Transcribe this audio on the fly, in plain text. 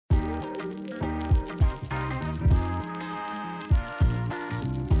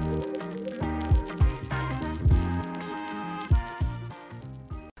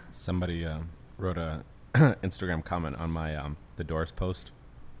Somebody wrote a Instagram comment on my the Doors post.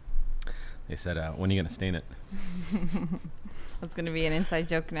 They said, "When are you gonna stain it?" That's gonna be an inside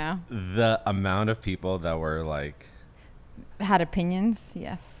joke now. The amount of people that were like, had opinions,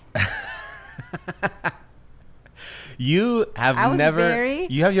 yes. You have never.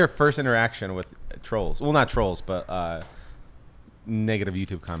 You have your first interaction with trolls. Well, not trolls, but negative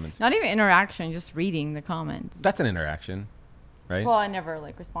YouTube comments. Not even interaction, just reading the comments. That's an interaction, right? Well, I never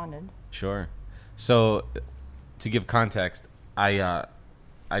responded. Sure. So, to give context, I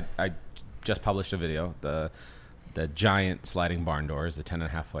just published a video, the giant sliding barn doors, the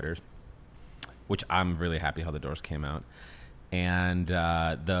 10.5 footers, which I'm really happy how the doors came out. And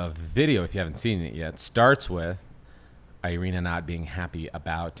the video, if you haven't seen it yet, starts with Irina not being happy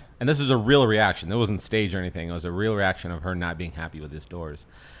about, and this is a real reaction. It wasn't staged or anything. It was a real reaction of her not being happy with these doors.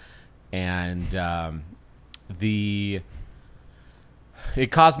 And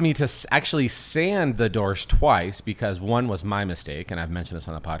it caused me to actually sand the doors twice, because one was my mistake, and I've mentioned this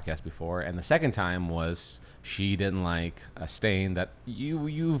on the podcast before, and the second time was she didn't like a stain that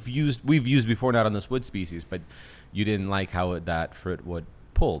we've used before, not on this wood species, but you didn't like how that fruit wood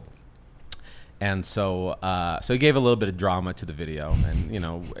pulled. And so it gave a little bit of drama to the video, and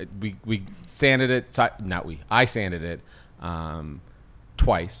we sanded it. I sanded it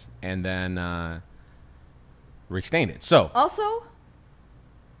twice, and then restained it. So also,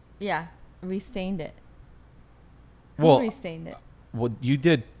 yeah, restained it. Well, Who restained it? Well, you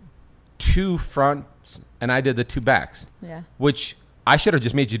did 2 fronts, and I did the 2 backs. Yeah. Which I should have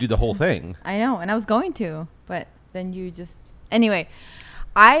just made you do the whole thing. I know, and I was going to, but then you just... Anyway,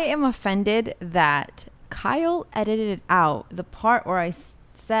 I am offended that Kyle edited out the part where I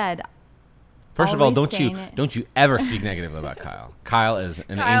said... First of all, don't you ever speak negative about Kyle. Kyle is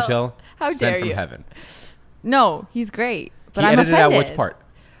an angel sent from heaven. No, he's great, but I'm offended. He edited out which part?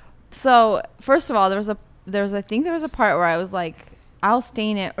 So, first of all, there was a part where I was like, I'll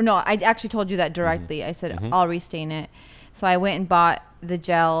stain it. Or no, I actually told you that directly. Mm-hmm. I said, I'll restain it. So I went and bought the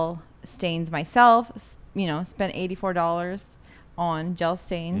gel stains myself, spent $84 on gel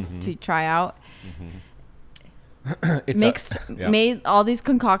stains to try out. Made all these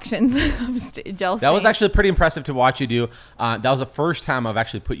concoctions of gel stains. That was actually pretty impressive to watch you do. That was the first time I've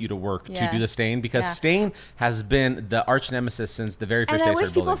actually put you to work to do the stain, because stain has been the arch nemesis since the very first day I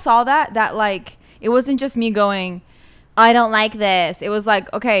started building. And I wish people saw that like, it wasn't just me going, I don't like this. It was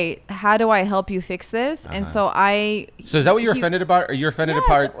like, okay, how do I help you fix this? And so So is that what you're offended about? Or you're offended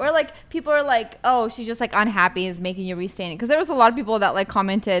about? Or like, people are like, oh, she's just like unhappy is making you restain it. Because there was a lot of people that like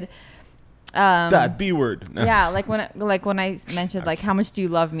commented, that B word. Yeah, like when I mentioned like, how much do you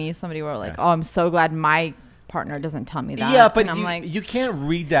love me? Somebody were like, oh, I'm so glad my partner doesn't tell me that. Yeah, but I'm like, you can't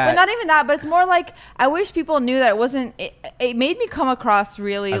read that. But not even that. But it's more like, I wish people knew that it wasn't. It made me come across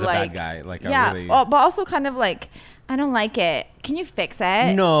really as like a bad guy. Like but also kind of like, I don't like it. Can you fix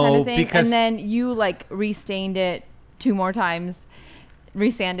it? No, kind of thing. because and then you like restained it 2 more times.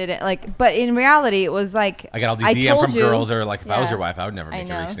 Resanded it, like, but in reality, it was like I got all these DM from girls that are like, if I was your wife, I would never make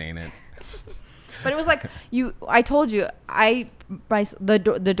you restain it. But it was like I told you,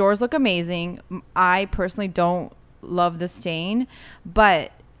 the doors look amazing. I personally don't love the stain,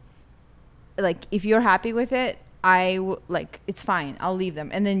 but like if you're happy with it, it's fine. I'll leave them.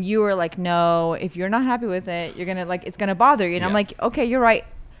 And then you were like, no, if you're not happy with it, you're gonna it's gonna bother you. And I'm like, okay, you're right.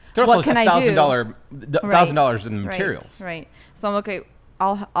 What can I do? $1,000 in materials. Right. So I'm okay.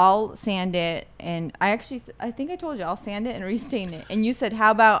 I'll sand it, and I think I told you I'll sand it and restain it. And you said,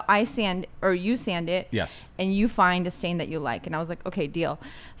 how about you sand it? Yes. And you find a stain that you like. And I was like, okay, deal.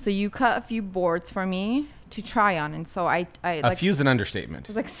 So you cut a few boards for me to try on, and so I a few's an understatement. It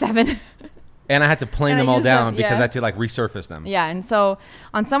was like 7. And I had to plane them all down because I had to like resurface them. Yeah, and so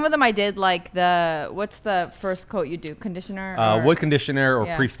on some of them I did like what's the first coat you do? Conditioner? Wood conditioner or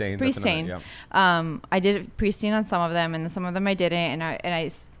pre-stain. Pre-stain. I did pre-stain on some of them, and some of them I didn't, and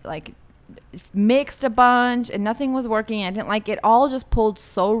I like mixed a bunch, and nothing was working. I didn't like it. All just pulled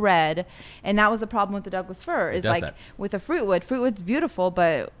so red, and that was the problem with the Douglas fir. Is like with the fruitwood's beautiful,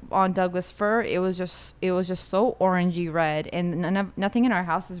 but on Douglas fir it was just so orangey red, and nothing in our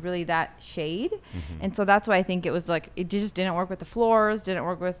house is really that shade. And so that's why I think it was like, it just didn't work with the floors, didn't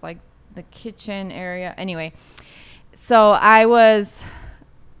work with like the kitchen area. Anyway, so I was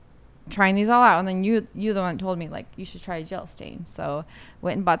trying these all out, and then you the one told me like, you should try a gel stain. So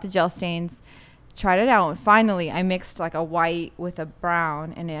went and bought the gel stains, tried it out, and finally I mixed like a white with a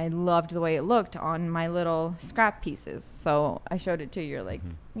brown, and I loved the way it looked on my little scrap pieces. So I showed it to you. You're like,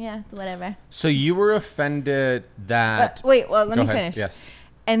 yeah, it's whatever. So you were offended that let me finish. Yes.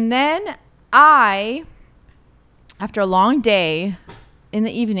 And then I, after a long day in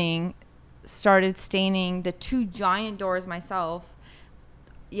the evening, started staining the 2 giant doors myself.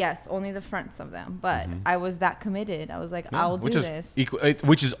 Yes, only the fronts of them, but I was that committed. I was like, I'll do this.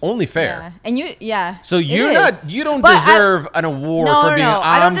 Which is only fair. Yeah. And So you don't deserve an award for being.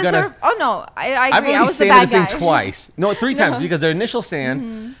 I don't deserve. Oh no, I agree. I've I was the bad sanded this guy. thing twice. No, 3 times because the initial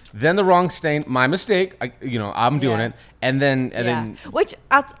sand, then the wrong stain, my mistake. I'm doing it, and then Which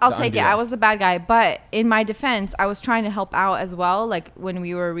I'll take it. undo I it. was the bad guy, but in my defense, I was trying to help out as well. Like when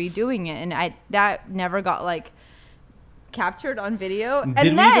we were redoing it, and that never got like captured on video.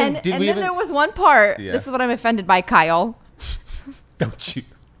 And then there was one part. Yeah. This is what I'm offended by, Kyle. don't you?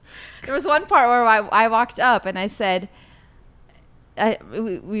 There was one part where I walked up and I said,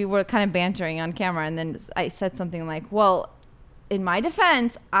 we were kind of bantering on camera, and then I said something like, well, in my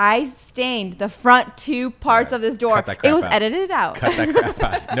defense, I stained the front 2 parts of this door. Cut that crap It was out. edited out. Cut that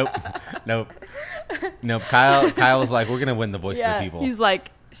crap out. Nope. Kyle was like, we're gonna win the voice of the people. He's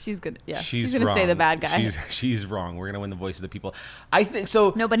like, she's gonna wrong. stay the bad guy. She's wrong. We're gonna win the voice of the people. I think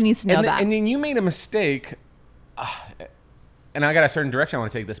so. Nobody needs to know that. And then you made a mistake, and I got a certain direction I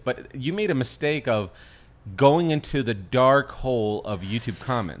want to take this, but you made a mistake of going into the dark hole of YouTube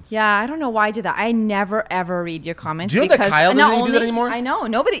comments. Yeah, I don't know why I did that. I never ever read your comments. Do you know that Kyle not doesn't even do that only- anymore? I know.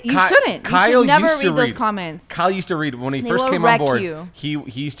 Nobody. You Ky- shouldn't. Kyle You should never used to read those read- comments. Kyle used to read when he They first will came on wreck board. you. He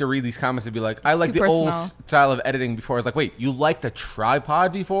used to read these comments and be like, "I like too the old personal. style of editing before." I was like, "Wait, you like the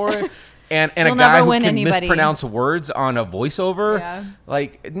tripod before?" And a You'll guy never who win can anybody. mispronounce words on a voiceover, Yeah.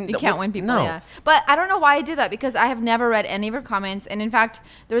 like You can't win people, No. yeah. But I don't know why I did that, because I have never read any of your comments. And in fact,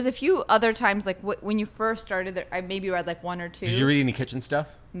 there was a few other times, like when you first started, I maybe read like 1 or 2. Did you read any kitchen stuff?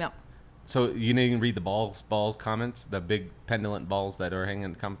 No. So you didn't read the balls comments, the big pendulent balls that are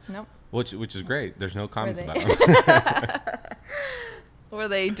hanging. Nope. Which is great. There's no comments they? about them. Were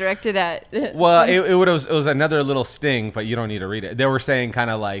they directed at? Well, it was another little sting, but you don't need to read it. They were saying kind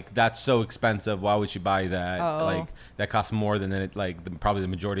of like, that's so expensive. Why would you buy that? Oh. Like that costs more than it, probably the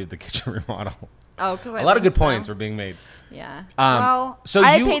majority of the kitchen remodel. Oh, because A lot of good points were being made. Yeah. So so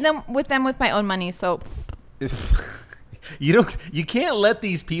I you- paid them with my own money, so You can't let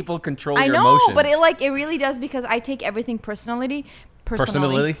these people control I your know, emotions. but it really does, because I take everything personally.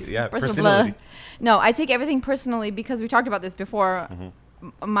 Personally? Yeah, Personally. personality. No, I take everything personally because we talked about this before.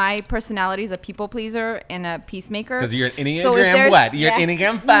 My personality is a people pleaser and a peacemaker. Because you're an Enneagram So if there's- what? You're yeah,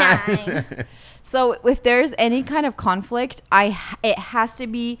 Enneagram 5. 9. So if there's any kind of conflict, it has to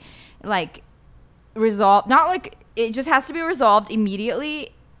be like resolved. Not like it just has to be resolved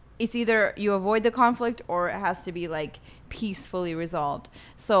immediately. It's either you avoid the conflict or it has to be like peacefully resolved.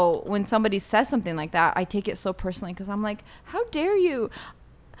 So when somebody says something like that, I take it so personally, because I'm like, how dare you?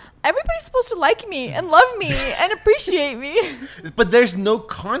 Everybody's supposed to like me and love me and appreciate me. But there's no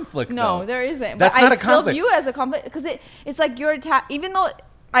conflict, No, though. there isn't. That's but not I a still conflict. view it as a conflict, because it's like you're even though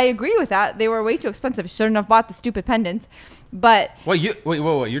I agree with that, they were way too expensive. Shouldn't have bought the stupid pendants. But Wait,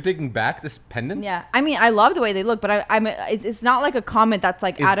 you're taking back this pendant? yeah, I mean, I love the way they look, but it's not like a comment that's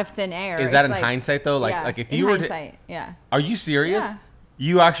like out of thin air. Is that It's in like, hindsight though? yeah, Like if in you were hindsight, yeah. Are you serious? Yeah.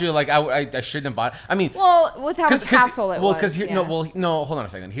 You actually like I shouldn't have bought. I mean, Well, with how much hassle it was. because yeah. no, hold on a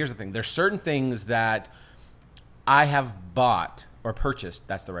second. Here's the thing. There's certain things that I have bought or purchased.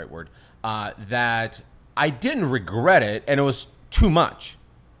 That's the right word. That I didn't regret it, and it was too much.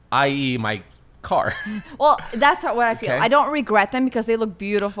 I.e., my car. Well, that's what I feel. Okay. I don't regret them because they look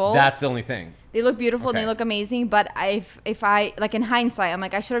beautiful. That's the only thing. They look beautiful and Okay. they look amazing. But if I like in hindsight, I'm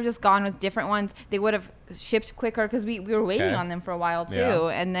like, I should have just gone with different ones. They would have shipped quicker because we were waiting Okay. on them for a while too, Yeah.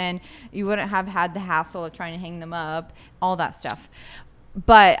 and then you wouldn't have had the hassle of trying to hang them up, all that stuff.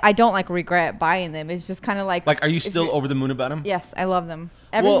 But I don't like regret buying them. It's just kind of like Like, are you if still you're- over the moon about them? Yes, I love them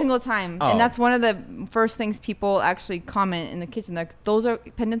every Well, single time, oh. and that's one of the first things people actually comment in the kitchen. Like, those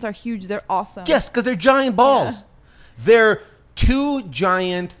pendants are huge. They're awesome. Yes, because they're giant balls. They're 2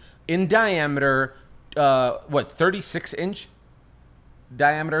 giant in diameter. 36-inch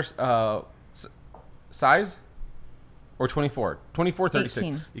diameter size, or 24, 36.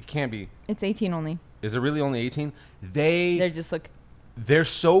 18. It can't be. It's 18 only. Is it really only 18? They're just like. They're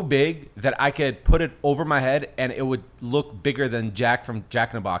so big that I could put it over my head and it would look bigger than Jack from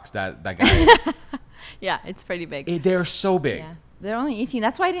Jack in the Box. That guy. Yeah, it's pretty big. They're so big. Yeah, they're only 18.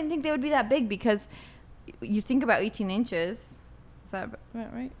 That's why I didn't think they would be that big, because you think about 18 inches. Is that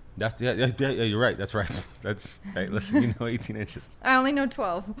right? That's yeah. You're right. That's right. That's right. Listen, 18 inches. I only know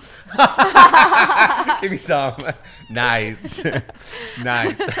 12. Give me some. Nice.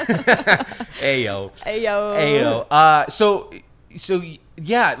 Nice. Ayo. Ayo. Ayo. So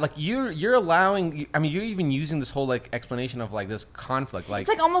Yeah, like you're allowing. I mean, you're even using this whole like explanation of like this conflict. Like It's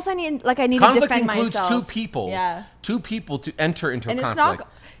like almost I need to conflict defend includes myself. two people. Yeah. Two people to enter into And a it's conflict. not.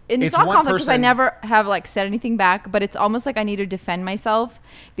 And it's not one conflict because I person- never have like said anything back, but it's almost like I need to defend myself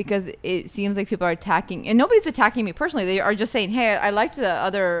because it seems like people are attacking, and nobody's attacking me personally. They are just saying, "Hey, I liked the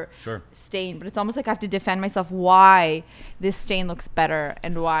other Sure. stain," but it's almost like I have to defend myself why this stain looks better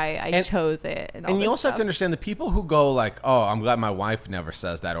and why I chose it. And you also have to understand the people who go like, "Oh, I'm glad my wife never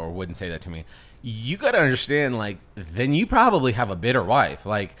says that or wouldn't say that to me." You got to understand, like, then you probably have a bitter wife.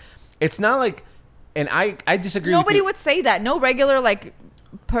 Like, it's not like, and I disagree. Nobody with you. would say that. No regular like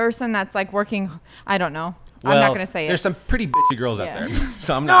person that's like working. I don't know. I'm Well, not gonna say it. There's some pretty bitchy girls Yeah. out there.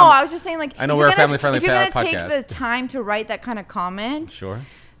 So I'm No, not. I was just saying like I know if we're you're a family-friendly If you're gonna podcast. take the time to write that kind of comment, Sure.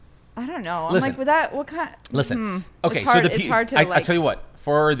 I don't know. I'm Listen. like, with that, what kind? Listen. Okay, It's hard, so it's hard to I like. tell you what.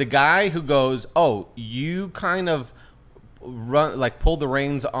 For the guy who goes, "Oh, you kind of pull the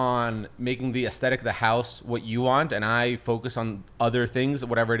reins on making the aesthetic of the house what you want, and I focus on other things,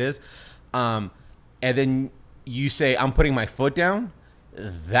 whatever it is," and then you say, "I'm putting my foot down."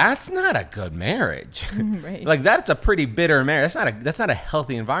 That's not a good marriage. Right. Like that's a pretty bitter marriage. That's not a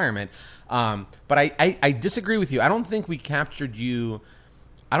healthy environment. But I disagree with you. I don't think we captured you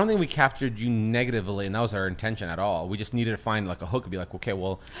negatively, and that was our intention at all. We just needed to find like a hook and be like, okay,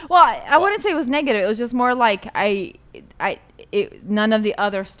 well, I wouldn't say it was negative. It was just more like none of the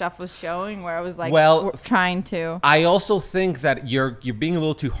other stuff was showing where I was like, Well, trying to. I also think that you're being a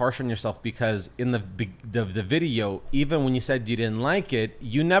little too harsh on yourself because in the video, even when you said you didn't like it,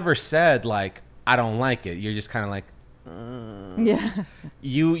 you never said like I don't like it. You're just kind of like Yeah.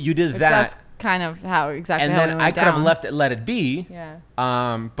 you did Which that, That's kind of how exactly. and how then it I went could have down. let it be. Yeah.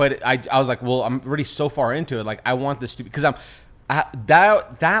 But I was like, well, I'm already so far into it. Like I want this to because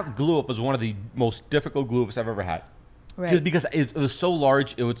that glue up was one of the most difficult glue ups I've ever had. Right. Just because it was so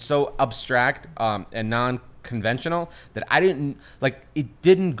large, it was so abstract and non-conventional that I didn't like. It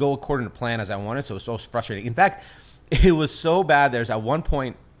didn't go according to plan as I wanted, so it was so frustrating. In fact, it was so bad. There's at one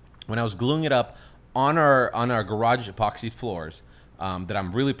point when I was gluing it up on our garage epoxy floors that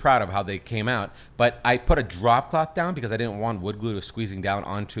I'm really proud of how they came out. But I put a drop cloth down because I didn't want wood glue squeezing down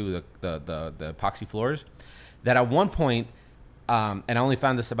onto the epoxy floors. That at one point, and I only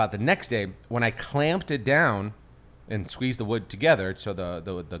found this about the next day when I clamped it down and squeeze the wood together so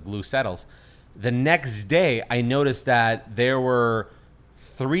the glue settles. The next day, I noticed that there were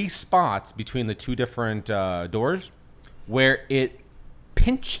 3 spots between the 2 different doors where it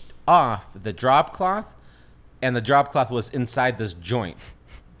pinched off the drop cloth, and the drop cloth was inside this joint.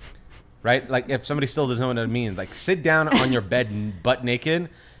 Right? Like if somebody still doesn't know what it means, like sit down on your bed butt naked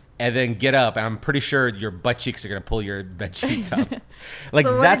and then get up, and I'm pretty sure your butt cheeks are going to pull your bed sheets up. Like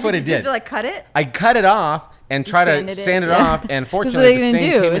So that's what it Did did. you like cut it? I cut it off and try to sanded it, sand it yeah. off, and That's what fortunately, they the didn't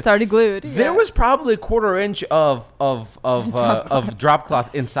stain do. came in. It's already glued. There Yeah. was probably a 1/4 inch of drop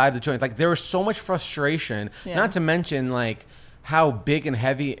cloth inside the joint. Like there was so much frustration. Yeah. Not to mention like how big and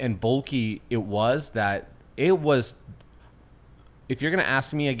heavy and bulky it was. That it was. If you're gonna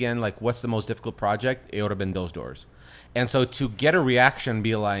ask me again, like what's the most difficult project, it would have been those doors. And so to get a reaction,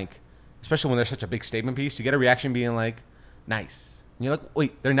 be like, especially when there's such a big statement piece, to get a reaction being like, nice. And you're like,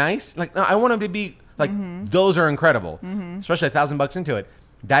 wait, they're nice? Like, no, I want them to be like, those are incredible. Especially $1,000 into it.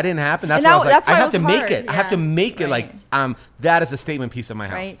 That didn't happen. That's And why I was like, that's why I it have to was make hard. it. I have to Yeah. make it like, Right. that is a statement piece of my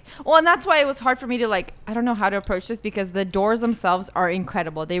house. Right. Well, and that's why it was hard for me to like. I don't know how to approach this because the doors themselves are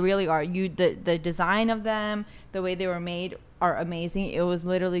incredible. They really are. The design of them, the way they were made, are amazing. It was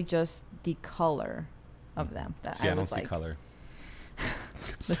literally just the color of them that See, I I don't was see like color.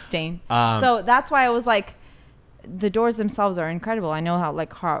 the stain. Um, So that's why I was like, the doors themselves are incredible. I know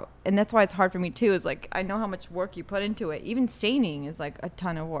how and that's why it's hard for me too. Is like I know how much work you put into it. Even staining is like a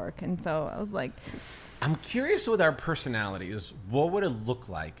ton of work, and so I was like, I'm curious with our personalities, what would it look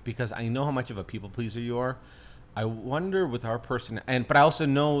like? Because I know how much of a people pleaser you are. I wonder with our but I also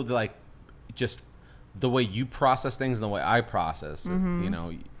know that, like, just the way you process things and the way I process, you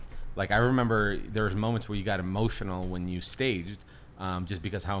know, like I remember there was moments where you got emotional when you staged, just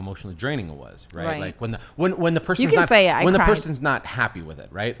because how emotionally draining it was, right? Right. Like when the person's can not, say it, I when the cried. person's not happy with it,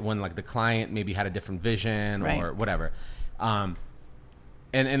 right? When like the client maybe had a different vision Right. or whatever, and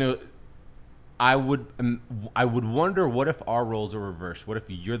I would wonder what if our roles are reversed. What if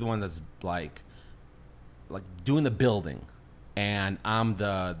you're the one that's like doing the building, and I'm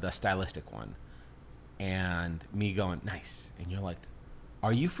the stylistic one, and me going nice, and you're like,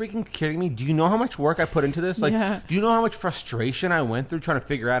 are you freaking kidding me? Do you know how much work I put into this? Like, Yeah. do you know how much frustration I went through trying to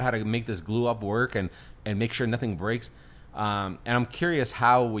figure out how to make this glue up work and make sure nothing breaks? And I'm curious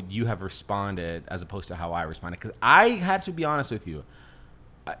how would you have responded as opposed to how I responded? Because I had to be honest with you.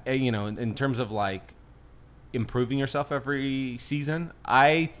 in terms of like improving yourself every season,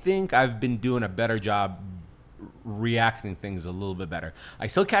 I think I've been doing a better job reacting things a little bit better. I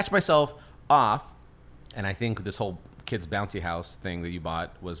still catch myself off, and I think this whole kids bouncy house thing that you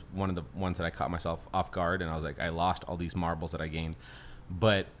bought was one of the ones that I caught myself off guard, and I was like, I lost all these marbles that I gained.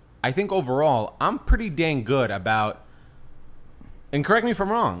 But I think overall, I'm pretty dang good about, and correct me if I'm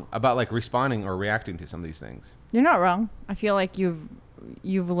wrong, about like responding or reacting to some of these things. You're not wrong. I feel like you've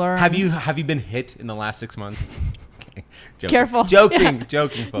learned. Have you been hit in the last 6 months? Okay. Joking. Careful. Joking,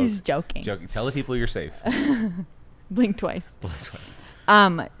 joking, folks. He's joking. Tell the people you're safe. Blink twice.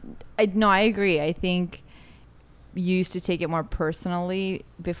 I agree. I think you used to take it more personally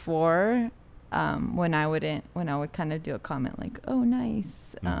before, when I would kind of do a comment like, "Oh,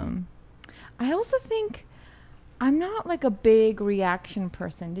 nice." Mm-hmm. I also think I'm not like a big reaction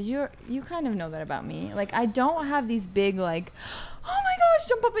person. You kind of know that about me? Like, I don't have these big like, "Oh my gosh,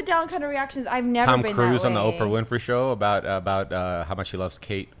 jump up and down" kind of reactions. I've never Tom been Cruise that on the way. Oprah Winfrey show about how much she loves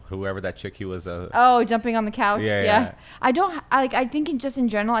Kate, whoever that chick he was. Oh, jumping on the couch. Yeah. I think in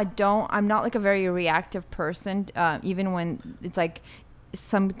general, I'm not like a very reactive person. Even when it's like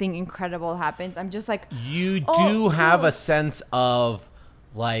something incredible happens, I'm just like, You oh, do have cool. a sense of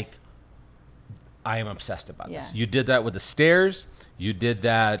like, I am obsessed about Yeah. this. You did that with the stairs. You did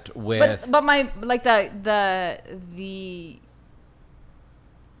that with. but my like the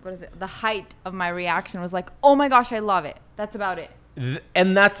what is it? The height of my reaction was like, oh my gosh, I love it. That's about it.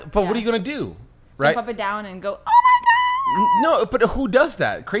 And that's. But what are Yeah. you gonna do? Right. Jump up and down and go, oh my god. No, but who does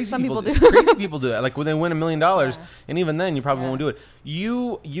that? Crazy Some people people do. Crazy people do that. Like when they win $1 million, Yeah. and even then, you probably Yeah. won't do it.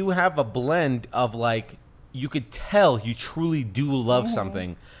 You have a blend of like, you could tell you truly do love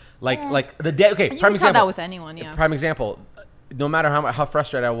something, like the day. Okay, And you prime can tell example. that with anyone, yeah. Prime example. No matter how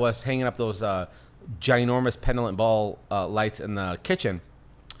frustrated I was hanging up those ginormous pendulum ball lights in the kitchen,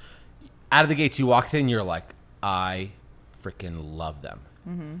 out of the gates you walked in, you're like, I freaking love them.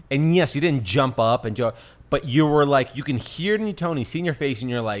 Mm-hmm. And yes, you didn't jump up and but you were like, you can hear it in your tone, you see in your face, and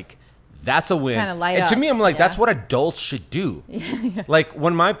you're like, that's a win. Kinda light and to up, me, I'm like, yeah. that's what adults should do. Like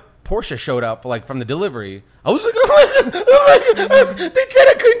when my Porsche showed up, like from the delivery, I was like, oh my God, they said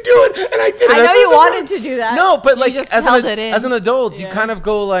I couldn't do it, and I did it. I know you wanted to do that. No, but You like just as held it in. an adult, you Yeah. kind of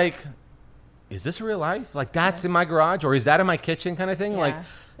go like, is this real life? Like that's in my garage, or is that in my kitchen, kind of thing. Like, Yeah.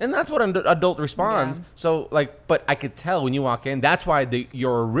 and that's what an adult responds. Yeah. So like, but I could tell when you walk in. That's why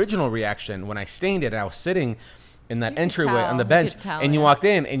your original reaction when I stained it, and I was sitting in that entryway tell. on the You bench, could tell, and you yeah. walked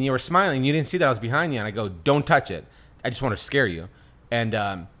in, and you were smiling. You didn't see that I was behind you, and I go, don't touch it. I just want to scare you,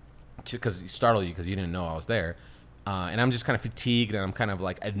 and because startle you because you didn't know I was there. And I'm just kind of fatigued, and I'm kind of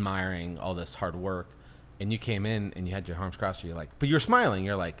like admiring all this hard work. And you came in, and you had your arms crossed. You're like, but you're smiling.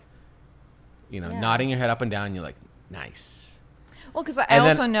 You're like, Yeah. nodding your head up and down. You're like, nice. Well, because I And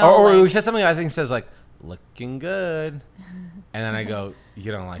also then, know. or like, we said something I think says like, looking good. And then I go,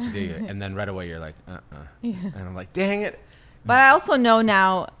 you don't like it, do you? And then right away you're like, And I'm like, dang it. but I also know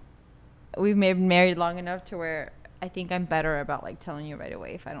now we've been married long enough to where I think I'm better about like telling you right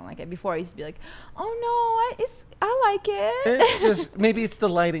away if I don't like it. Before I used to be like, oh no, I like it. It's just, maybe it's the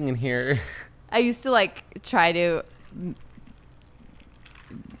lighting in here. I used to like try to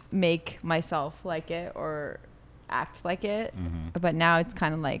make myself like it or act like it. Mm-hmm. But now it's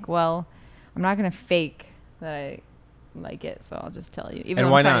kind of like, well, I'm not going to fake that I like it. So I'll just tell you. Even And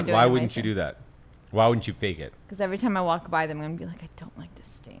though why I'm trying not? to do Why it wouldn't you do that? Why wouldn't you fake it? Because every time I walk by them, I'm going to be like, I don't like this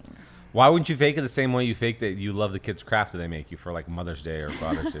stain. Why wouldn't you fake it the same way you fake that you love the kids' craft that they make you for like Mother's Day or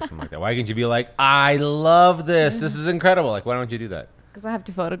Father's Day, something like that? Why can't you be like, I love this. This is incredible. Like, why don't you do that? Because I have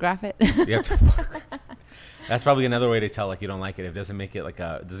to photograph it. You have to photograph it. That's probably another way to tell like you don't like it. If it doesn't make it like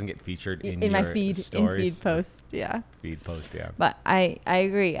it doesn't get featured in in my your feed, stories, in feed post. Yeah. feed post, yeah. But I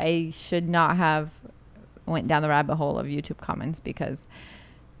agree. I should not have went down the rabbit hole of YouTube comments because,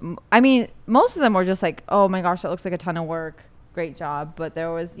 I mean, most of them were just like, oh my gosh, that looks like a ton of work. Great job. But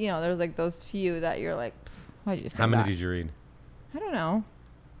there was like those few that you're like, why'd you say How many that? did you read? I don't know.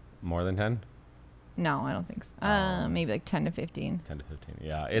 More than 10? No, I don't think so. Maybe like 10 to 15. 10 to 15.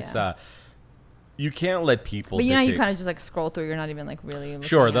 Yeah, it's Yeah. you can't let people. But you dictate. kind of just like scroll through. You're not even like really looking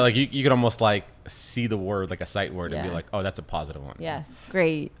Sure, at like you could almost like see the word like a sight word and be Yeah. like, oh, that's a positive one. Yes,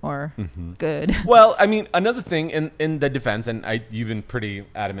 great or Mm-hmm. good. Well, I mean, another thing in the defense, and you've been pretty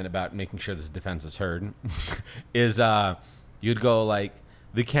adamant about making sure this defense is heard, is you'd go like,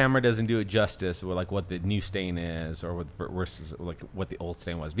 the camera doesn't do it justice with like what the new stain is or versus like what the old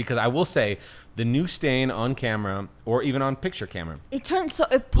stain was. Because I will say the new stain on camera or even on picture camera, It turns so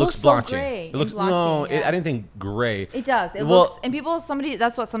it pulls looks so blotchy. gray. It looks and blotchy, yeah. I didn't think gray. It does. It Well- looks, and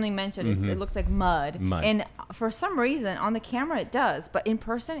that's what somebody mentioned. Is it looks like mud. Mud. And for some reason, on the camera it does, but in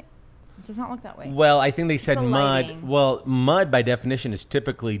person, it does not look that way. Well, I think they said the mud. lighting. Well, mud by definition is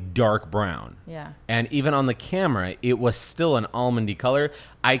typically dark brown. Yeah. And even on the camera, it was still an almondy color.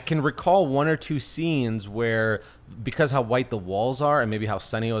 I can recall one or two scenes where, because how white the walls are and maybe how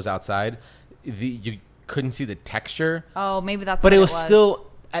sunny it was outside, you couldn't see the texture. Oh, maybe that's. But what it was still,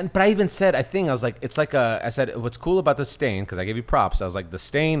 but I even said, I said, I said, what's cool about the stain, because I gave you props. I was like, the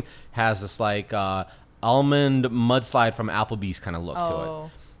stain has this like almond mudslide from Applebee's kind of look to Oh.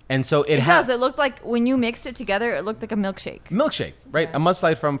 it. And so It does. It looked like when you mixed it together, it looked like a milkshake. Right? Yeah. A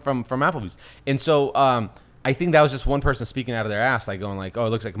mudslide from Applebee's. And so I think that was just one person speaking out of their ass, like going like, oh, it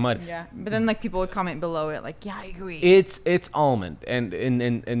looks like mud. Yeah. But then like people would comment below it, like, yeah, I agree. It's almond,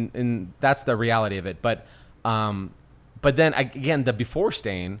 and that's the reality of it. But then again, the before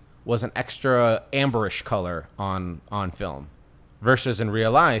stain was an extra amberish color on film, versus in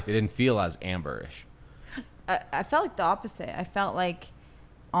real life, it didn't feel as amberish. I felt like the opposite. I felt like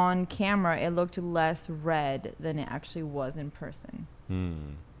on camera it looked less red than it actually was in person.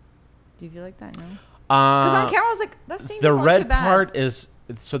 Do you feel like that? No. Because on camera I was like, that stain The doesn't look red too bad. part is,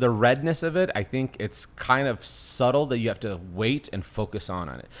 so the redness of it, I think it's kind of subtle that you have to wait and focus on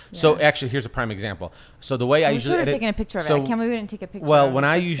it. So Yeah. actually, here's a prime example. So the way I We usually should have edit, taken a picture of it. so- I can't believe we didn't take a picture. Well, of when the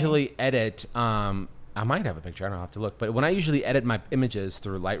I first thing. usually edit, I might have a picture. I don't have to look. But when I usually edit my images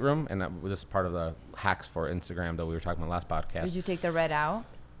through Lightroom, and this is part of the hacks for Instagram that we were talking about last podcast. Did you take the red out?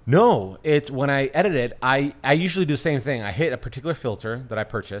 No, it's when I edit it, I usually do the same thing. I hit a particular filter that I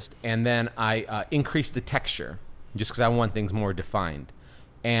purchased, and then I increase the texture just because I want things more defined.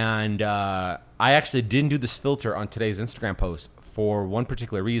 And I actually didn't do this filter on today's Instagram post for one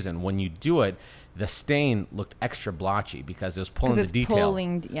particular reason. When you do it, the stain looked extra blotchy because it was pulling the It's detail.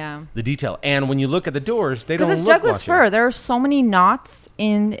 pulling, yeah. The detail. And when you look at the doors, they don't Because look it's Douglas blotchy. fir. There are so many knots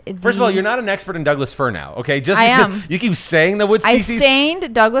in. First of all, you're not an expert in Douglas fir now, okay? Just I because am. you keep saying the wood I species.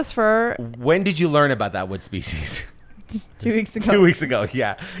 stained Douglas fir When did you learn about that wood species? 2 weeks ago. 2 weeks ago,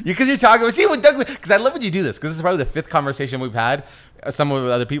 yeah. Because you're talking about, see what Douglas, because I love when you do this, because this is probably the fifth conversation we've had, some with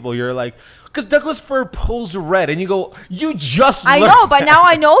other people. You're like, because Douglas fir pulls red, and you go, you just I learned know, but that. now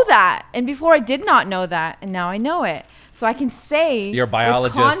I know that. And before I did not know that, and now I know it. So I can say You're a with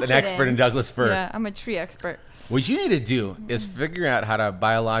biologist, an expert in confidence- Douglas fir. Yeah, I'm a tree expert. What you need to do is figure out how to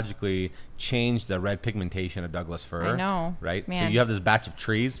biologically change the red pigmentation of Douglas fir. I know, Right? So man. you have this batch of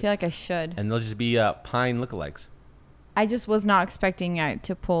trees, I feel like I should. and they'll just be pine lookalikes. I just was not expecting it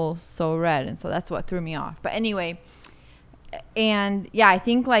to pull so red, and so that's what threw me off. But anyway, and yeah, I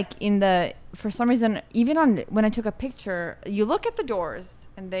think like for some reason, even on when I took a picture, you look at the doors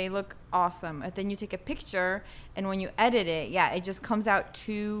and they look awesome, and then you take a picture, and when you edit it, yeah, it just comes out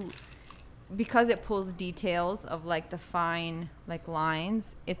because it pulls details of like the fine like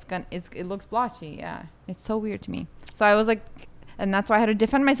lines. It looks blotchy. Yeah, it's so weird to me. So I was like, and that's why I had to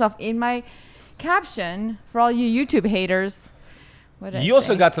defend myself in my caption for all you YouTube haters. What did I You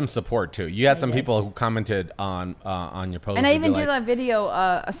also say? got some support too. You had some did. people who commented on your post. And I who'd be even did like, a video,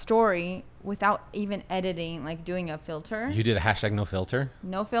 a story without even editing, like doing a filter, You did a hashtag no filter.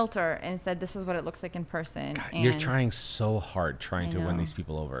 no filter, and said this is what it looks like in person. You're And- trying so hard trying I to win know. these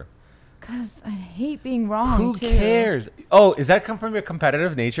people over. Cause I hate being wrong. Who too. cares? Oh, does that come from your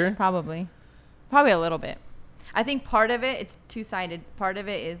competitive nature? Probably a little bit. I think part of it's two-sided. Part of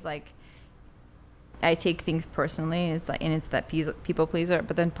it is like I take things personally. It's like, and it's that people pleaser.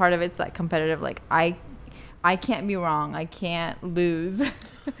 But then part of it's like competitive. Like I can't be wrong. I can't lose.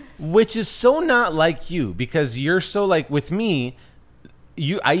 Which is so not like you, because you're so like, with me,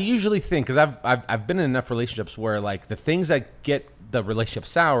 I usually think, because I've been in enough relationships where like the things that get the relationship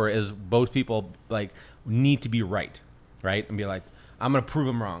sour is both people like need to be right and be like, I'm gonna prove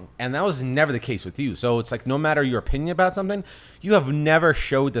them wrong, and that was never the case with you. So it's like, no matter your opinion about something, you have never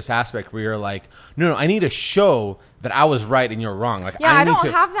showed this aspect where you're like, no, I need to show that I was right and you're wrong. Like, Yeah, I need don't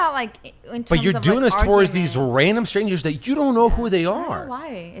to. have that like in terms But you're of, doing like, this towards these arguments. random strangers that you don't know who they I don't are. know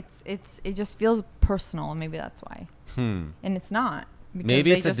why. It just feels personal, and maybe that's why. And it's not. because Maybe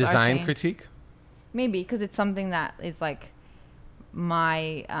they it's a just are design saying- critique. Maybe because it's something that is like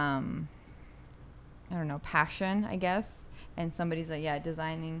my I don't know, passion, I guess. And somebody's like, yeah,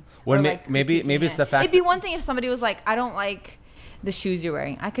 designing. Well, or, like, maybe critiquing it's it. the fact It'd be one thing if somebody was like, I don't like the shoes you're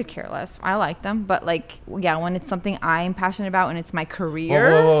wearing. I could care less. I like them, but like, yeah, when it's something I'm passionate about and it's my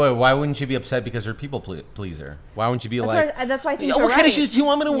career. Whoa. Why wouldn't you be upset because you're a people pleaser? Why wouldn't you be that's why I think what you're kind of right. shoes do you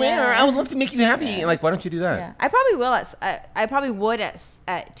want me to wear? Yeah. I would love to make you happy. Yeah. Like, why don't you do that? Yeah, I probably will. I probably would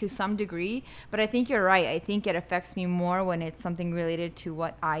to some degree, but I think you're right. I think it affects me more when it's something related to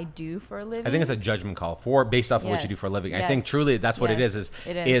what I do for a living. I think it's a judgment call based off of what you do for a living. I think truly that's what it is.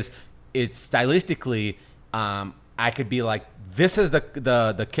 It is. It's stylistically. I could be like, this is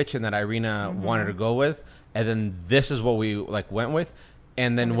the kitchen that Irina wanted to go with, and then this is what we like went with.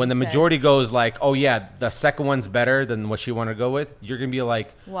 And then when the majority goes like, oh yeah, the second one's better than what she wanted to go with, you're gonna be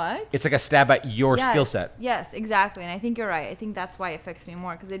like, what? It's like a stab at your skill set. Yes, exactly. And I think you're right. I think that's why it affects me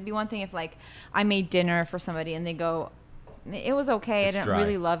more, because it'd be one thing if like I made dinner for somebody and they go, it was okay, I didn't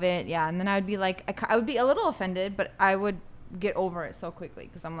really love it, yeah, and then I would be like, I would be a little offended, but I would get over it so quickly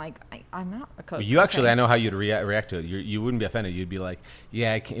because I'm like, I'm not a cook. You actually, I know how you'd react to it. You wouldn't be offended. You'd be like,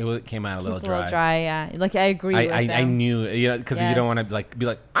 yeah, it came out a little dry. Yeah. Like I agree with them. I knew, because you don't want to be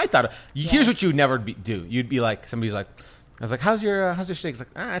like, I thought. Here's what you would never do. You'd be like, somebody's like, I was like, how's your steak? It's like,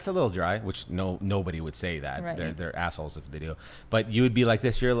 it's a little dry, which nobody would say that. Right. They're assholes if they do. But you would be like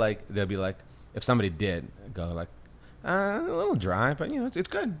this. You're like, they'll be like, if somebody did go like, a little dry, but it's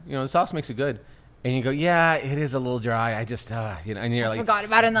good. The sauce makes it good. And you go, yeah, it is a little dry. I just, and you're like, forgot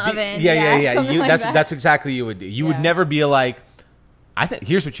about it in the oven. Yeah. That's exactly what you would do. You would never be like,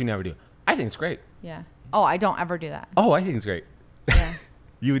 here's what you never do. I think it's great. Yeah. Oh, I don't ever do that. Oh, I think it's great. Yeah.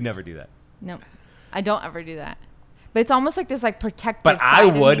 You would never do that. No, I don't ever do that. But it's almost like this like protective. But I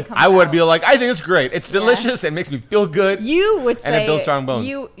would be like, I think it's great. It's delicious. It makes me feel good. You would say, and it builds strong bones.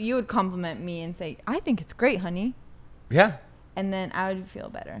 You would compliment me and say, I think it's great, honey. Yeah. And then I would feel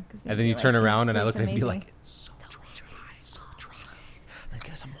better. And then you turn around and I look at it and be like, it's so dry. Let me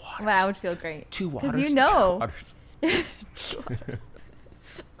get some water. But I would feel great. 2 waters. Because 2 waters.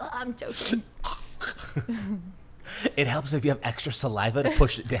 I'm joking. It helps if you have extra saliva to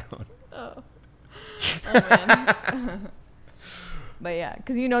push it down. Oh man. But yeah,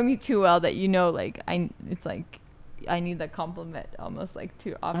 because you know me too well that like it's like I need the compliment almost like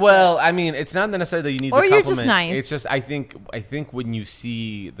too often. Well, I mean, it's not necessarily that you need the compliment. Or you're just nice. It's just I think when you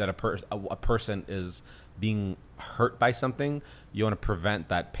see that a person is being hurt by something, you want to prevent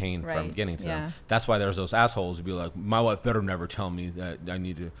that pain from getting to them. That's why there's those assholes who be like, my wife better never tell me that I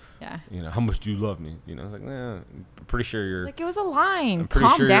need to. Yeah. How much do you love me? It's like, I'm pretty sure you're. It's like it was a line.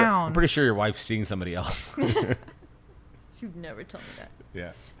 Calm down. I'm pretty sure your wife's seeing somebody else. She'd never tell me that.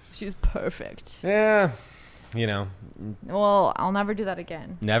 Yeah. She's perfect. Yeah. Well, I'll never do that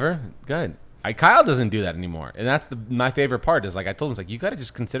again. Never? Good. Kyle doesn't do that anymore. And that's my favorite part is like, I told him, it's like, you got to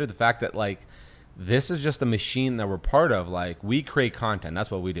just consider the fact that like, this is just a machine that we're part of. Like we create content.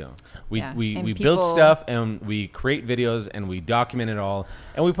 That's what we do. We build stuff and we create videos and we document it all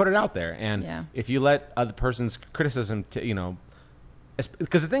and we put it out there. And if you let other person's criticism,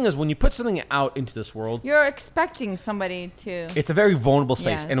 because the thing is, when you put something out into this world, you're expecting somebody to. It's a very vulnerable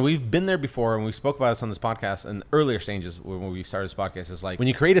space, and we've been there before, and we spoke about this on this podcast in earlier stages when we started this podcast. Is like when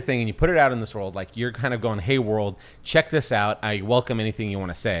you create a thing and you put it out in this world, like you're kind of going, "Hey, world, check this out. I welcome anything you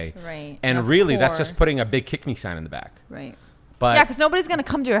want to say." Right. And really, that's just putting a big kick me sign in the back. Right. But yeah, because nobody's gonna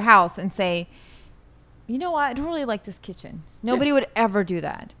come to your house and say, you know what, I don't really like this kitchen. Nobody would ever do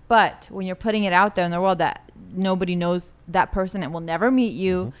that. But when you're putting it out there in the world that nobody knows that person and will never meet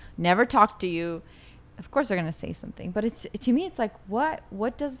you, never talk to you, of course they're going to say something. But to me, it's like, what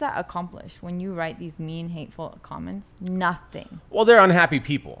does that accomplish when you write these mean, hateful comments? Nothing. Well, they're unhappy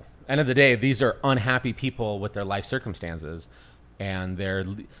people. End of the day, these are unhappy people with their life circumstances. And they're,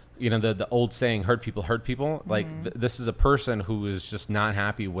 the old saying, hurt people hurt people. Like this is a person who is just not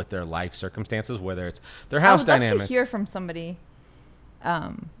happy with their life circumstances, whether it's their house dynamic. I would love to hear from somebody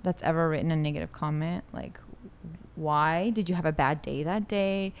that's ever written a negative comment. Like, why did you have a bad day that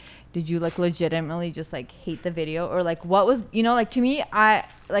day? Did you like legitimately just like hate the video, or like what was like to me, I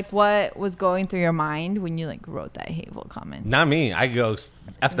like what was going through your mind when you like wrote that hateful comment? Not me. I go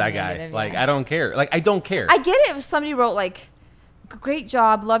F that guy. Like I don't care. Like I don't care. I get it if somebody wrote like, great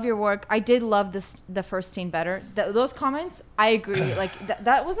job, love your work, I did love the first scene better. Those comments, I agree. Like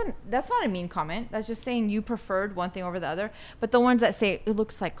that's not a mean comment. That's just saying you preferred one thing over the other. But the ones that say it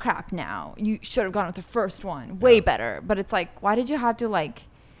looks like crap now, you should have gone with the first one, way better. But it's like, why did you have to like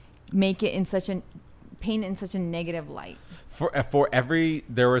make it paint it in such a negative light?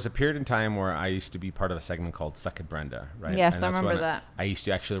 There was a period in time where I used to be part of a segment called Suck It Brenda, right? Yes, I remember that. I used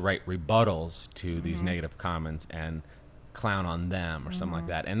to actually write rebuttals to these negative comments and clown on them or something like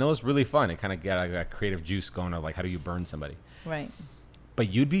that, and that was really fun. It kind of got a creative juice going of like, how do you burn somebody? Right. But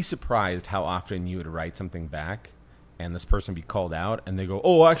you'd be surprised how often you would write something back and this person be called out, and they go,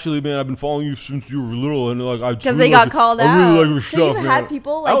 "Oh, actually, man, I've been following you since you were little, and like because they got called out. I really like your So stuff, you've man." had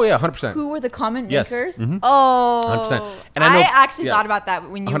people like, oh yeah, 100%. who were the comment Yes. makers? Mhm. Oh, 100%. And I know- actually yeah. thought about that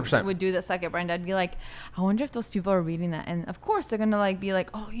when you 100%. would do the Second Brand. I'd be like, I wonder if those people are reading that, and of course they're gonna like be like,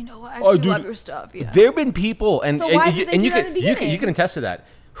 oh, you know what, I actually dude, love your stuff. Yeah. There have been people, and So why did they and do you that can in the you can beginning? you can attest to that.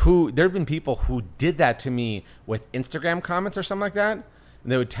 Who there have been people who did that to me with Instagram comments or something like that,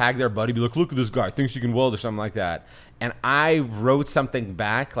 and they would tag their buddy, be like, "Look at this guy, thinks he can weld" or something like that, and I wrote something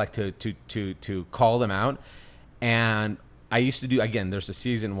back like to call them out, and I used to do, again, there's a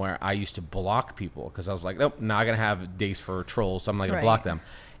season where I used to block people because I was like, nope, not gonna have days for trolls, so I'm not gonna Right. block them,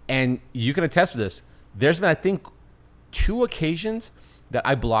 and you can attest to this. There's been, I think, 2 occasions that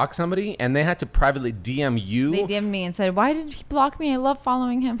I blocked somebody and they had to privately DM you. They DM'd me and said, why did he block me? I love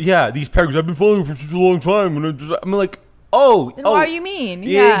following him. Yeah, these paragraphs, I've been following you for such a long time. And I'm like, oh. Then why are you mean?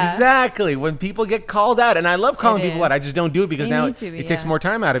 Yeah. Yeah. Exactly. When people get called out, and I love calling It people out. I is. just don't do it because They now need to be, it takes yeah. more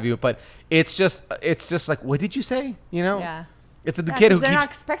time out of you. But it's just like, what did you say? You know? Yeah. It's the Yeah, kid 'cause who they're keeps. not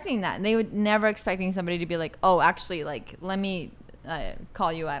expecting that. And they would never expecting somebody to be like, oh, actually, like, let me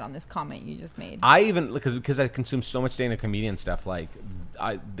call you out on this comment you just made. I even because I consume so much stand-up comedian stuff. Like,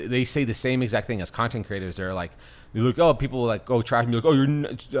 they say the same exact thing as content creators. They're like, you look, oh, people like go trash me, like, oh,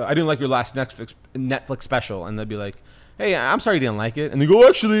 I didn't like your last Netflix special, and they'd be like, hey, I'm sorry you didn't like it, and they go,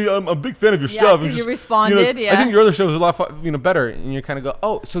 actually, I'm a big fan of your Yeah, stuff. 'cause It's you just, responded, I yeah. think your other show was a lot better, and you kind of go,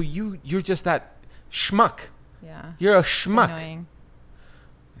 oh, so you're just that schmuck. Yeah. You're a It's schmuck. annoying.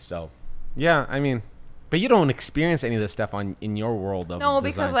 So, yeah, I mean, but you don't experience any of this stuff in your world of No,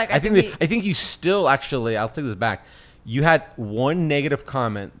 because, design. like, I I think think I think you still actually, I'll take this back. You had one negative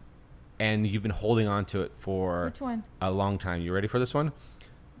comment, and you've been holding on to it for Which one? a long time. You ready for this one?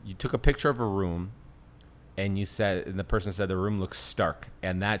 You took a picture of a room, and the person said the room looks stark,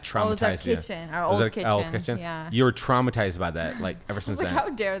 and that traumatized Oh, it was our you. kitchen, our Was old it our kitchen. Yeah. You were traumatized by that, like ever I was since like, then. how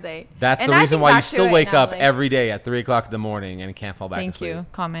dare they? That's And the I reason think why you back to still it wake now, up like- every day at 3:00 in the morning and can't fall back Thank asleep. you.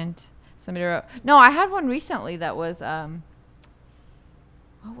 Comment. Somebody wrote. No, I had one recently that was what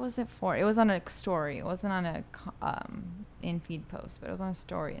was it for? It was on a story. It wasn't on a in feed post, but it was on a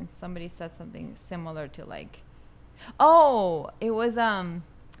story, and somebody said something similar to like, oh, it was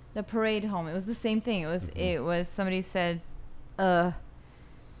the parade home. It was the same thing. It was somebody said, I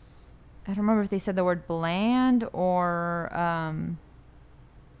don't remember if they said the word bland or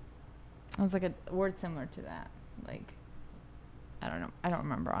it was like a word similar to that, like. I don't know. I don't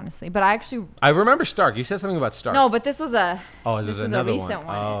remember honestly, but I remember Stark. You said something about Stark. no, but this was a Oh, this was a another recent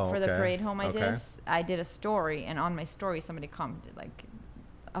one, Oh, for the okay. parade home. Okay. I did a story, and on my story, somebody commented like,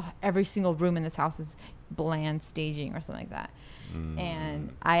 every single room in this house is bland staging or something like that.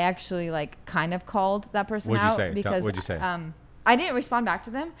 And I actually like kind of called that person What'd you out say? because What'd you say? I didn't respond back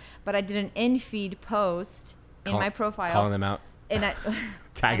to them, but I did an in feed post in my profile calling them out. and I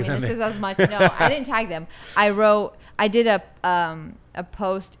Tagging I mean, them this in. is as much. No, I didn't tag them. I did a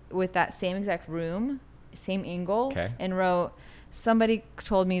post with that same exact room, same angle, Okay. and wrote, somebody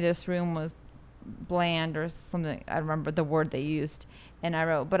told me this room was bland or something. I remember the word they used. And I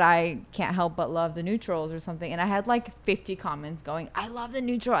wrote, but I can't help but love the neutrals or something. And I had like 50 comments going, I love the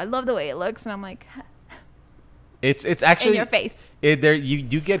neutral. I love the way it looks. And I'm like, It's actually in your face.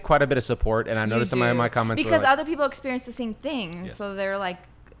 You get quite a bit of support, and I noticed in my comments because were like, other people experience the same thing. Yes. So they're like,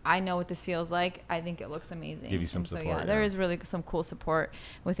 I know what this feels like. I think it looks amazing. Give you some And so, support, yeah, there yeah. is really some cool support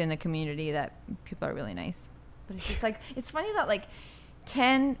within the community that people are really nice. But it's just like, it's funny that like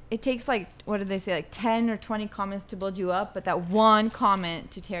it takes like, what did they say? Like 10 or 20 comments to build you up, but that one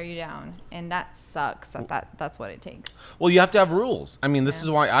comment to tear you down. And that sucks that's what it takes. well, you have to have rules. I mean, this is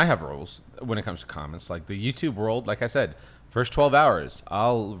why I have rules when it comes to comments. Like the YouTube world, like I said, first 12 hours,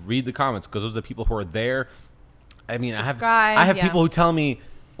 I'll read the comments because those are the people who are there. I mean, Subscribe, I have yeah. people who tell me,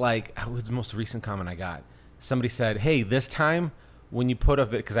 like, what was the most recent comment I got? Somebody said, hey, this time when you put up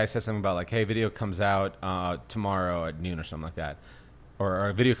it, because I said something about like, hey, video comes out tomorrow at noon or something like that, or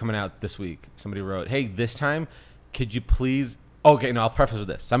a video coming out this week. Somebody wrote, hey, this time, could you please? Okay, no, I'll preface with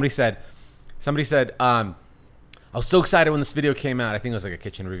this. Somebody said, I was so excited when this video came out. I think it was like a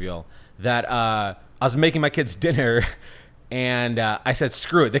kitchen reveal that I was making my kids dinner. And I said,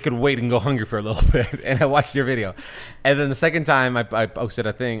 screw it. They could wait and go hungry for a little bit. And I watched your video. And then the second time I posted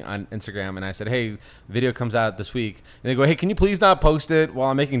a thing on Instagram and I said, hey, video comes out this week. And they go, hey, can you please not post it while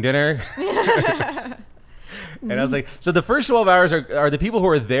I'm making dinner? And I was like, so the first 12 hours are the people who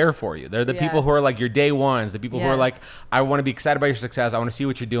are there for you. They're the people Yes. who are like your day ones, the people who are like, Yes. I want to be excited about your success. I want to see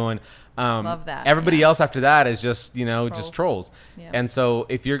what you're doing. Love that, Everybody yeah. else after that is just, just trolls. Yeah. And so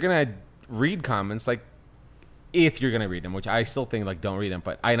if you're going to read comments, like, if you're gonna read them, which I still think like don't read them,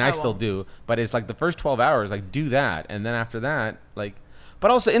 but I still won't. do. But it's like the first 12 hours, like do that, and then after that, like. But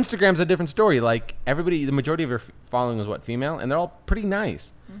also Instagram's a different story. Like everybody, the majority of your following is what, female, and they're all pretty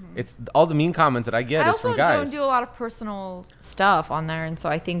nice. It's all the mean comments that I get is from I guys. also don't do a lot of personal stuff on there, and so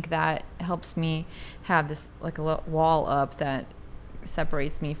I think that helps me have this like a little wall up that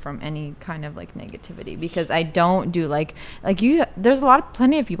separates me from any kind of like negativity, because I don't do like you. There's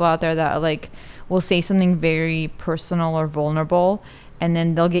plenty of people out there that like will say something very personal or vulnerable, and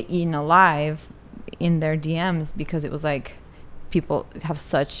then they'll get eaten alive in their DMs because it was like people have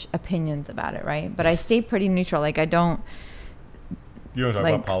such opinions about it, right? But I stay pretty neutral. Like I don't. You don't talk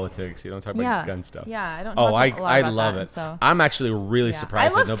like, about politics. You don't talk about gun stuff. Yeah, I don't. Oh, talk a lot I about love that, it. So. I'm actually really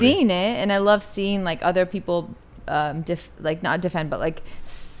surprised. I love that nobody... seeing it, and I love seeing like other people, like not defend, but like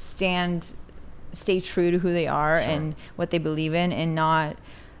stay true to who they are and what they believe in, and not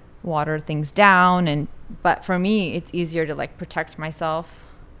water things down. But for me, it's easier to like protect myself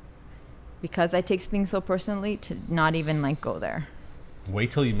because I take things so personally to not even like go there.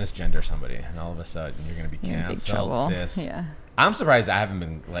 Wait till you misgender somebody, and all of a sudden you're gonna be canceled, sis. Yeah. I'm surprised I haven't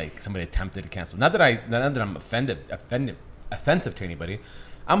been like somebody attempted to cancel. Not that I'm offensive to anybody.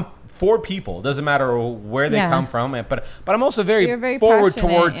 I'm for people. Doesn't matter where they come from. But I'm also very forward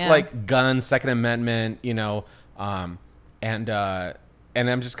towards like guns, Second Amendment, you know, and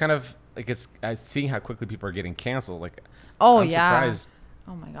I'm just kind of like seeing how quickly people are getting canceled. Like, I'm surprised.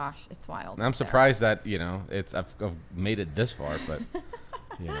 Oh my gosh, it's wild. I'm surprised that I've made it this far, but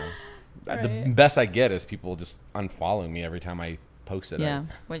you know. Right. The best I get is people just unfollowing me every time I post it. Yeah,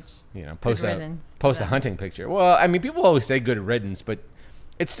 which post a hunting picture. Well, I mean, people always say good riddance, but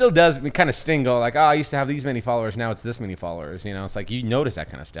it still does kind of sting. Go like, oh, I used to have these many followers, now it's this many followers. You know, it's like you notice that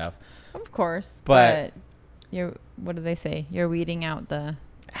kind of stuff. Of course, but what do they say? You're weeding out the.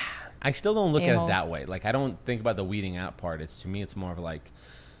 I still don't look at it that way. Like I don't think about the weeding out part. To me, it's more of like,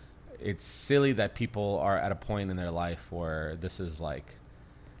 it's silly that people are at a point in their life where this is like.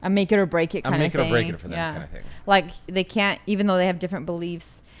 A make it or break it kind of thing. A make it or break it for them kind of thing. Like they can't, even though they have different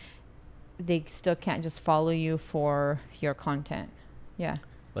beliefs, they still can't just follow you for your content. Yeah.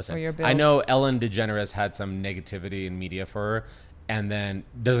 Listen, I know Ellen DeGeneres had some negativity in media for her, and then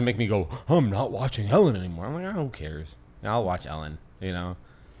doesn't make me go, I'm not watching Ellen anymore. I'm like, oh, who cares? I'll watch Ellen, you know?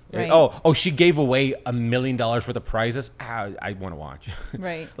 Right. Oh, she gave away $1 million worth of prizes. I want to watch.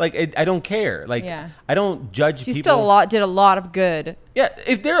 Right. Like I don't care. Like I don't judge people. She still did a lot of good. Yeah,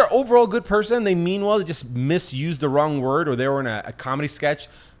 if they're an overall good person, they mean well. They just misused the wrong word, or they were in a comedy sketch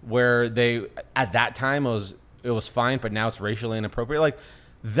where they at that time it was fine, but now it's racially inappropriate. Like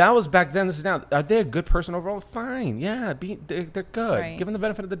that was back then. This is now. Are they a good person overall? Fine. Yeah, they're good. Right. Give them the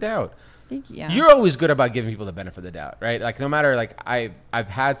benefit of the doubt. Yeah. You're always good about giving people the benefit of the doubt, right? Like no matter, like I've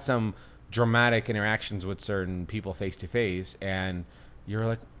had some dramatic interactions with certain people face to face, and you're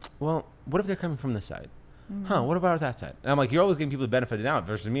like, well, what if they're coming from this side? Mm-hmm. What about that side? And I'm like, you're always giving people the benefit of the doubt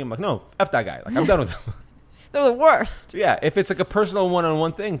versus me. I'm like, no, F that guy. Like I'm done with them. They're the worst. Yeah, if it's like a personal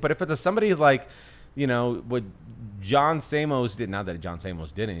one-on-one thing, but if it's somebody like, you know, what John Samos did, not that John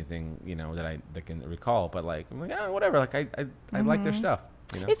Samos did anything, you know, that I can recall, but like I'm like, whatever. Like I like their stuff.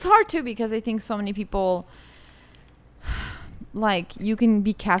 You know? It's hard too because I think so many people, like you can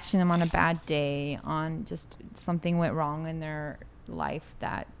be catching them on a bad day, on just something went wrong in their life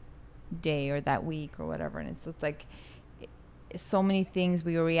that day or that week or whatever, and it's like so many things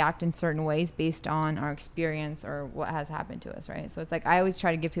we react in certain ways based on our experience or what has happened to us, right? So it's like I always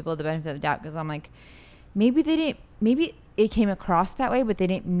try to give people the benefit of the doubt because I'm like, maybe it came across that way, but they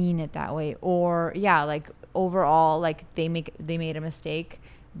didn't mean it that way, or like overall, like they made a mistake,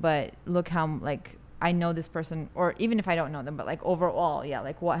 but look how like I know this person, or even if I don't know them, but like overall,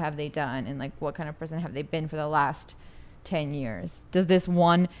 like what have they done, and like what kind of person have they been for the last 10 years? Does this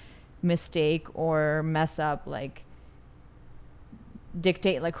one mistake or mess up like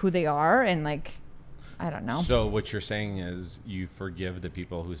dictate like who they are? And like I don't know. So what you're saying is you forgive the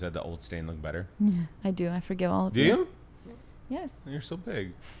people who said the old stain looked better? I do. I forgive all of you. Do you? Yes. You're so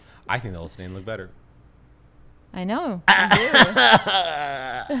big. I think the old stain looked better. I know.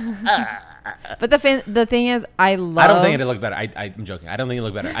 I do. But the thing is, I don't think it looked better. I'm joking. I don't think it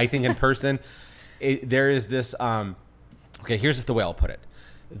looked better. I think in person, there is this. Okay, here's the way I'll put it.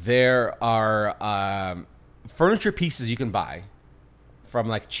 There are furniture pieces you can buy from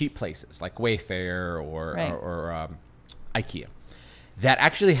like cheap places, like Wayfair or IKEA, that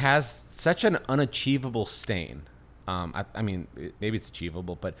actually has such an unachievable stain. I mean, maybe it's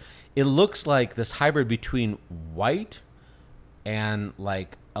achievable, but it looks like this hybrid between white and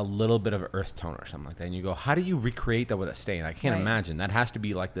like a little bit of earth tone or something like that. And you go, how do you recreate that with a stain? I can't imagine. That has to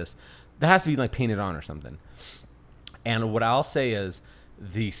be like this. That has to be like painted on or something. And what I'll say is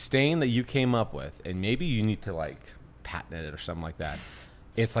the stain that you came up with, and maybe you need to like patent it or something like that.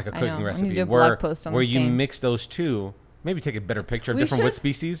 It's like a cooking recipe where you mix those two. Maybe take a better picture of different wood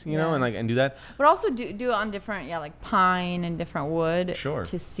species, you know, and do that. But also do it on different, like pine and different wood. Sure.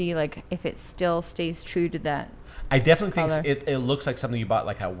 To see like if it still stays true to that. I definitely think it looks like something you bought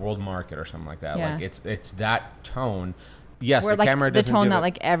like at World Market or something like that. Yeah. Like it's that tone. Yes, where, the camera doesn't the tone that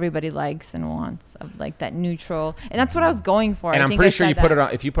like everybody likes and wants, of like that neutral, and that's what I was going for. And I'm pretty sure you put it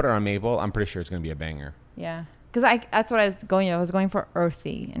on. If you put it on maple, I'm pretty sure it's going to be a banger. Yeah, because that's what I was going. I was going for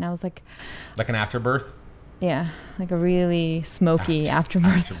earthy, and I was like an afterbirth. Yeah, like a really smoky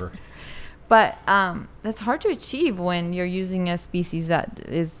afterbirth. But that's hard to achieve when you're using a species that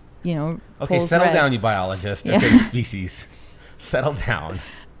is, you know. Okay, settle down, you biologist. Yeah. Okay, species, settle down.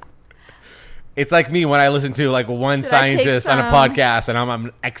 It's like me when I listen to like one scientist on a podcast, and I'm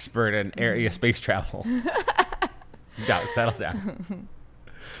an expert in area space travel. No, settle down.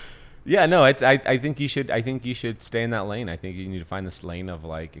 Yeah, no, I think you should. I think you should stay in that lane. I think you need to find this lane of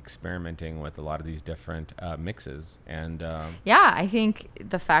like experimenting with a lot of these different mixes. And yeah, I think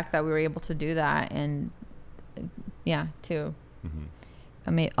the fact that we were able to do that, and yeah, too.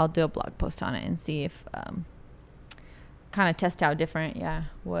 Mm-hmm. I'll do a blog post on it and see if kind of test out different. Yeah,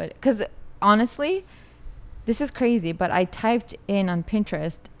 would, because honestly, this is crazy. But I typed in on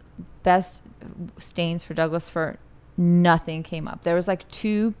Pinterest best stains for Douglas fir. Nothing came up. There was like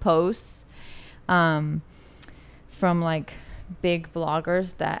 2 posts from like big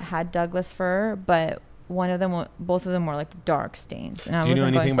bloggers that had Douglas fir, but both of them were like dark stains. And do you know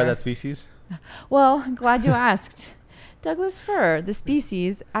anything about that species? Well, I'm glad you asked. Douglas fir, the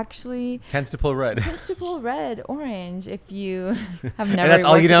species, actually tends to pull red, orange. If you have never and that's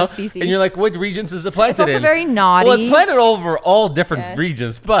all you know, the species. And you're like, what regions is it planted in? It's also very knotty. Well, it's planted over all different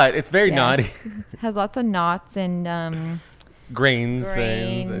regions, but it's very knotty. It has lots of knots and grains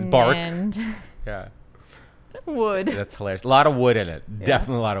and bark. And yeah. Wood. That's hilarious. A lot of wood in it. Yeah.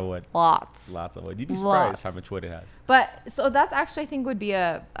 Definitely a lot of wood. Lots of wood. You'd be surprised how much wood it has. But so that's actually, I think, would be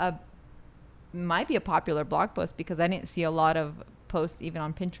might be a popular blog post, because I didn't see a lot of posts even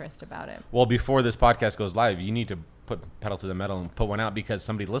on Pinterest about it. Well, before this podcast goes live, you need to put pedal to the metal and put one out, because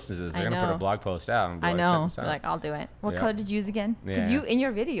somebody listens to this. They're going to put a blog post out. And I know. Like, I'll do it. What color did you use again? Because you in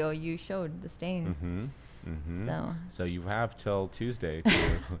your video, you showed the stains. Mm-hmm. Mm-hmm. So you have till Tuesday to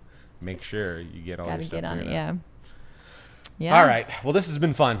make sure you get all your stuff. Gotta get on it, yeah. All right. Well, this has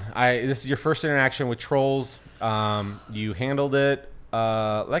been fun. This is your first interaction with trolls. You handled it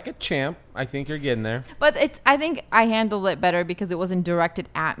like a champ. I think you're getting there. But I think I handled it better because it wasn't directed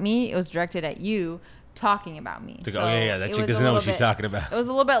at me. It was directed at you, talking about me. So that chick doesn't know what she's talking about. It was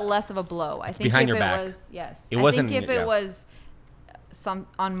a little bit less of a blow. I think behind your back. It wasn't. If it was some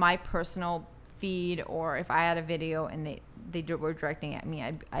on my personal feed, or if I had a video and they were directing at me,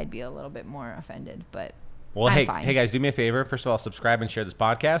 I'd be a little bit more offended. But well, hey guys, do me a favor. First of all, subscribe and share this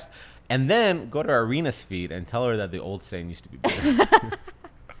podcast, and then go to Arena's feed and tell her that the old saying used to be better.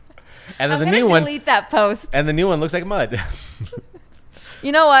 And then the new one. Delete that post. And the new one looks like mud.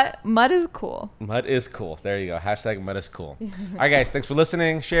 You know what? Mud is cool. Mud is cool. There you go. Hashtag mud is cool. All right, guys. Thanks for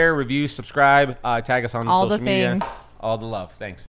listening. Share, review, subscribe. Tag us on social media. All the things. All the love. Thanks.